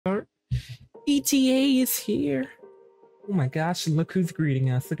ETA is here. Oh my gosh, and look who's greeting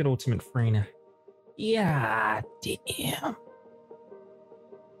us. Look at Ultimate Freyna. Yeah, damn.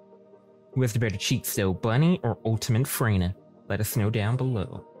 Who has the better cheeks though, Bunny or Ultimate Freyna? Let us know down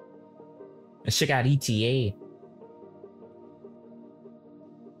below. Let's check out ETA.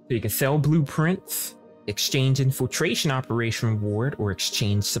 So you can sell blueprints, exchange infiltration operation reward, or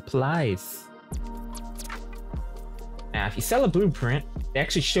exchange supplies. Now, if you sell a blueprint, they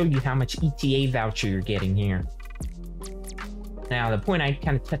actually show you how much ETA voucher you're getting here. Now, the point I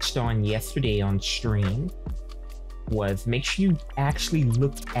kind of touched on yesterday on stream was make sure you actually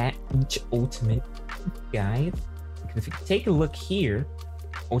look at each ultimate, guys. Because if you take a look here,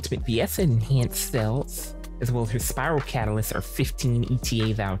 Ultimate VS enhanced cells, as well as her spiral catalysts, are 15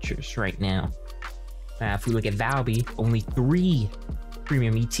 ETA vouchers right now. If we look at Valby, only 3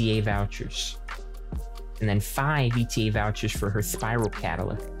 premium ETA vouchers. And then 5 ETA vouchers for her spiral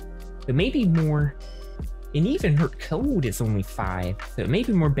catalyst. So maybe more, and even her code is only 5. So it may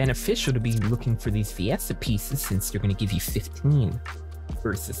be more beneficial to be looking for these Fiesta pieces since they're going to give you 15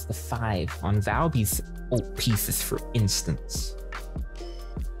 versus the 5 on Valby's ult pieces, for instance.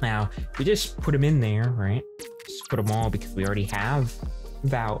 Now, we just put them in there, right? Just put them all because we already have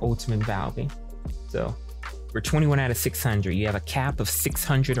Ultimate Valby. So we're 21 out of 600. You have a cap of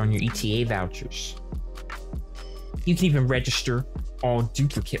 600 on your ETA vouchers. You can even register all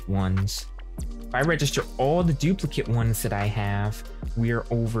duplicate ones. If I register all the duplicate ones that I have, we are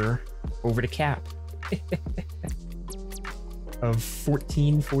over the cap of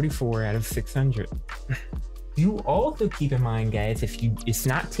 1444 out of 600. You also keep in mind, guys, it's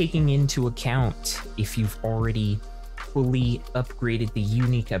not taking into account if you've already fully upgraded the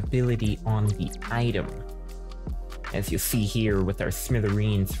unique ability on the item, as you'll see here with our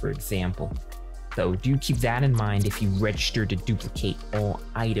smithereens, for example. So do keep that in mind if you register to duplicate all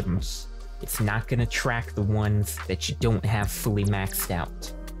items. It's not going to track the ones that you don't have fully maxed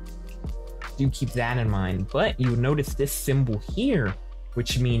out. Do keep that in mind, but you'll notice this symbol here,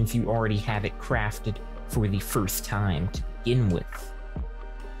 which means you already have it crafted for the first time to begin with.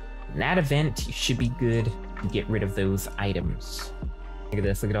 In that event, you should be good to get rid of those items. Look at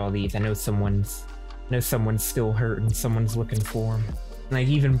this, look at all these. I know someone's still hurting, someone's looking for them. Like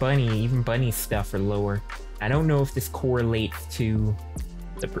even Bunny's stuff are lower. I don't know if this correlates to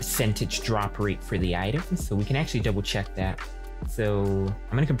the percentage drop rate for the items, so we can actually double check that. So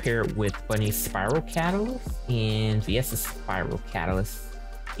I'm gonna compare it with Bunny's spiral catalyst and VS's spiral catalyst.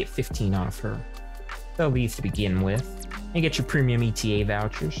 Get 15 off her. Sell these to begin with, and get your premium ETA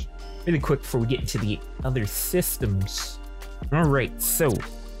vouchers. Really quick before we get into the other systems. All right, so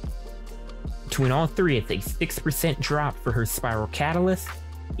between all three, it's a 6% drop for her spiral catalyst.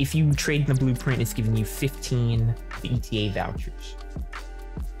 If you trade in the blueprint, it's giving you 15 ETA vouchers.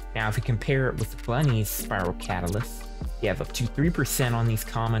 Now, if you compare it with Bunny's spiral catalyst, you have up to 3% on these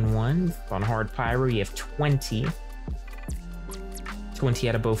common ones. On hard pyro, you have 20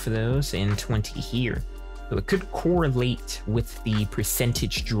 out of both of those, and 20 here. So it could correlate with the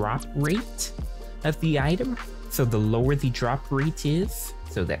percentage drop rate of the item. So the lower the drop rate is,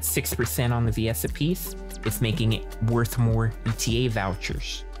 so that 6% on the VS piece, it's making it worth more ETA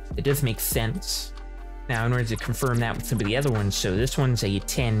vouchers. It does make sense. Now, in order to confirm that with some of the other ones, so this one's a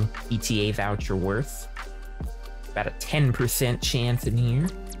 10 ETA voucher worth. About a 10% chance in here.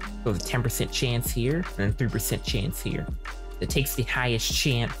 So the 10% chance here, and then 3% chance here. It takes the highest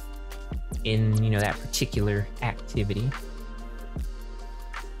chance in, that particular activity.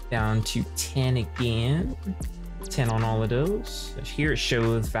 Down to 10 again. 10 on all of those. So here it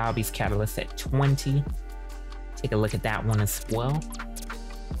shows Valby's catalyst at 20. Take a look at that one as well.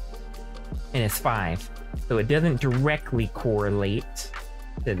 And it's 5. So it doesn't directly correlate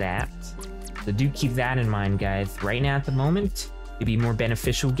to that. So do keep that in mind, guys. Right now at the moment, it'd be more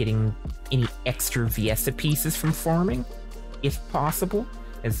beneficial getting any extra Viesta pieces from farming, if possible,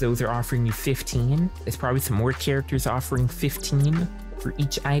 as those are offering you 15. There's probably some more characters offering 15 for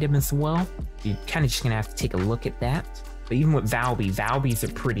each item as well. You're kind of just gonna have to take a look at that. But even with Valby's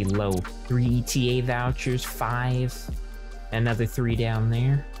are pretty low. 3 ETA vouchers, 5, another 3 down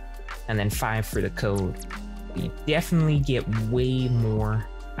there, and then 5 for the code. You definitely get way more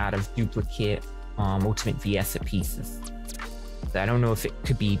out of duplicate Ultimate VS pieces. So I don't know if it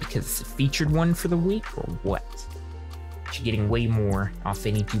could be because it's a featured one for the week or what. You're getting way more off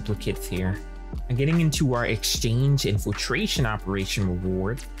any duplicates here. And getting into our exchange infiltration operation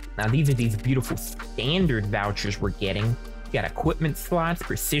reward. Now these are these beautiful standard vouchers we're getting. You got equipment slots,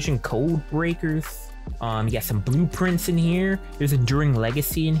 precision code breakers. You got some blueprints in here. There's Enduring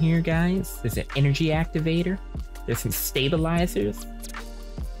Legacy in here, guys. There's an energy activator. There's some stabilizers.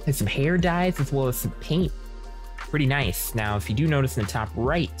 There's some hair dyes as well as some paint. Pretty nice. Now, if you do notice in the top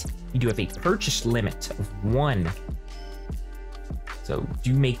right, you do have a purchase limit of 1. So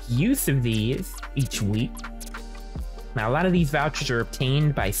do make use of these each week. Now, a lot of these vouchers are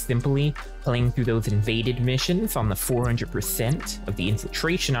obtained by simply playing through those invaded missions on the 400% of the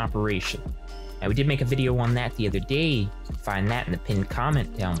infiltration operation. Now, we did make a video on that the other day. You can find that in the pinned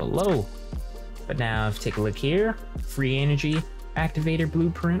comment down below. But now, if you take a look here, free energy activator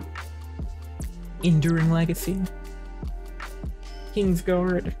blueprint, enduring legacy,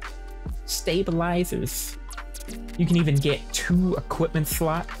 Kingsguard, stabilizers. You can even get 2 equipment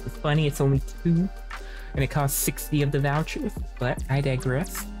slots. It's funny, it's only 2. And it costs 60 of the vouchers, but I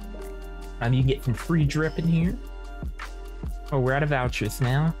digress. You can get some free drip in here. Oh, we're out of vouchers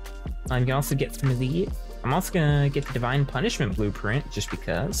now. You can also get some of these. I'm also gonna get the Divine Punishment Blueprint, just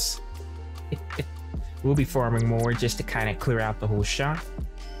because. We'll be farming more just to kind of clear out the whole shop.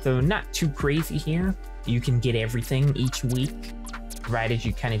 So not too crazy here. You can get everything each week, provided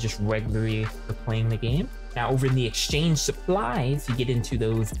you kind of just regularly are playing the game. Now over in the exchange supplies, you get into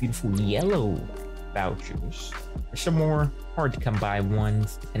those beautiful yellow vouchers. There's some more hard to come by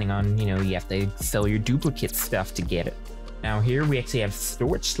ones, depending on, you know, you have to sell your duplicate stuff to get it. Now here we actually have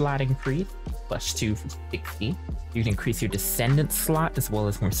storage slot increase, +2 for 60. You can increase your Descendant slot, as well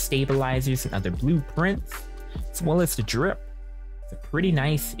as more stabilizers and other blueprints, as well as the drip. It's pretty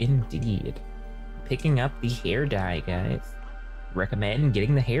nice indeed. Picking up the hair dye, guys. Recommend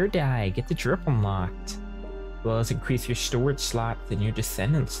getting the hair dye, get the drip unlocked. As well as increase your storage slots and your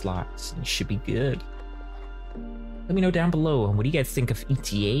Descendant slots. You should be good. Let me know down below, what do you guys think of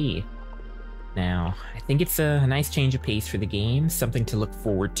ETA? Now, I think it's a nice change of pace for the game, something to look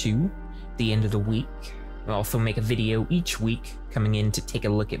forward to at the end of the week. We'll also make a video each week coming in to take a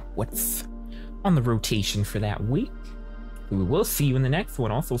look at what's on the rotation for that week. We will see you in the next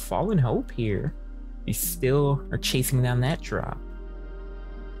one. Also, Fallen Hope here. We still are chasing down that drop.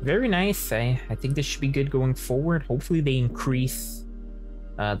 Very nice. I think this should be good going forward. Hopefully they increase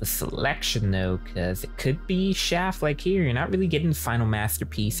the selection though, because it could be shaft like here. You're not really getting the final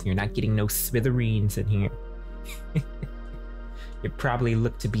masterpiece, and you're not getting no smithereens in here. You probably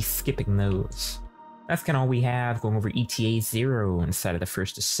look to be skipping those. That's kind of all we have going over ETA-0 inside of the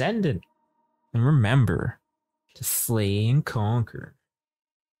first Descendant. And remember to slay and conquer.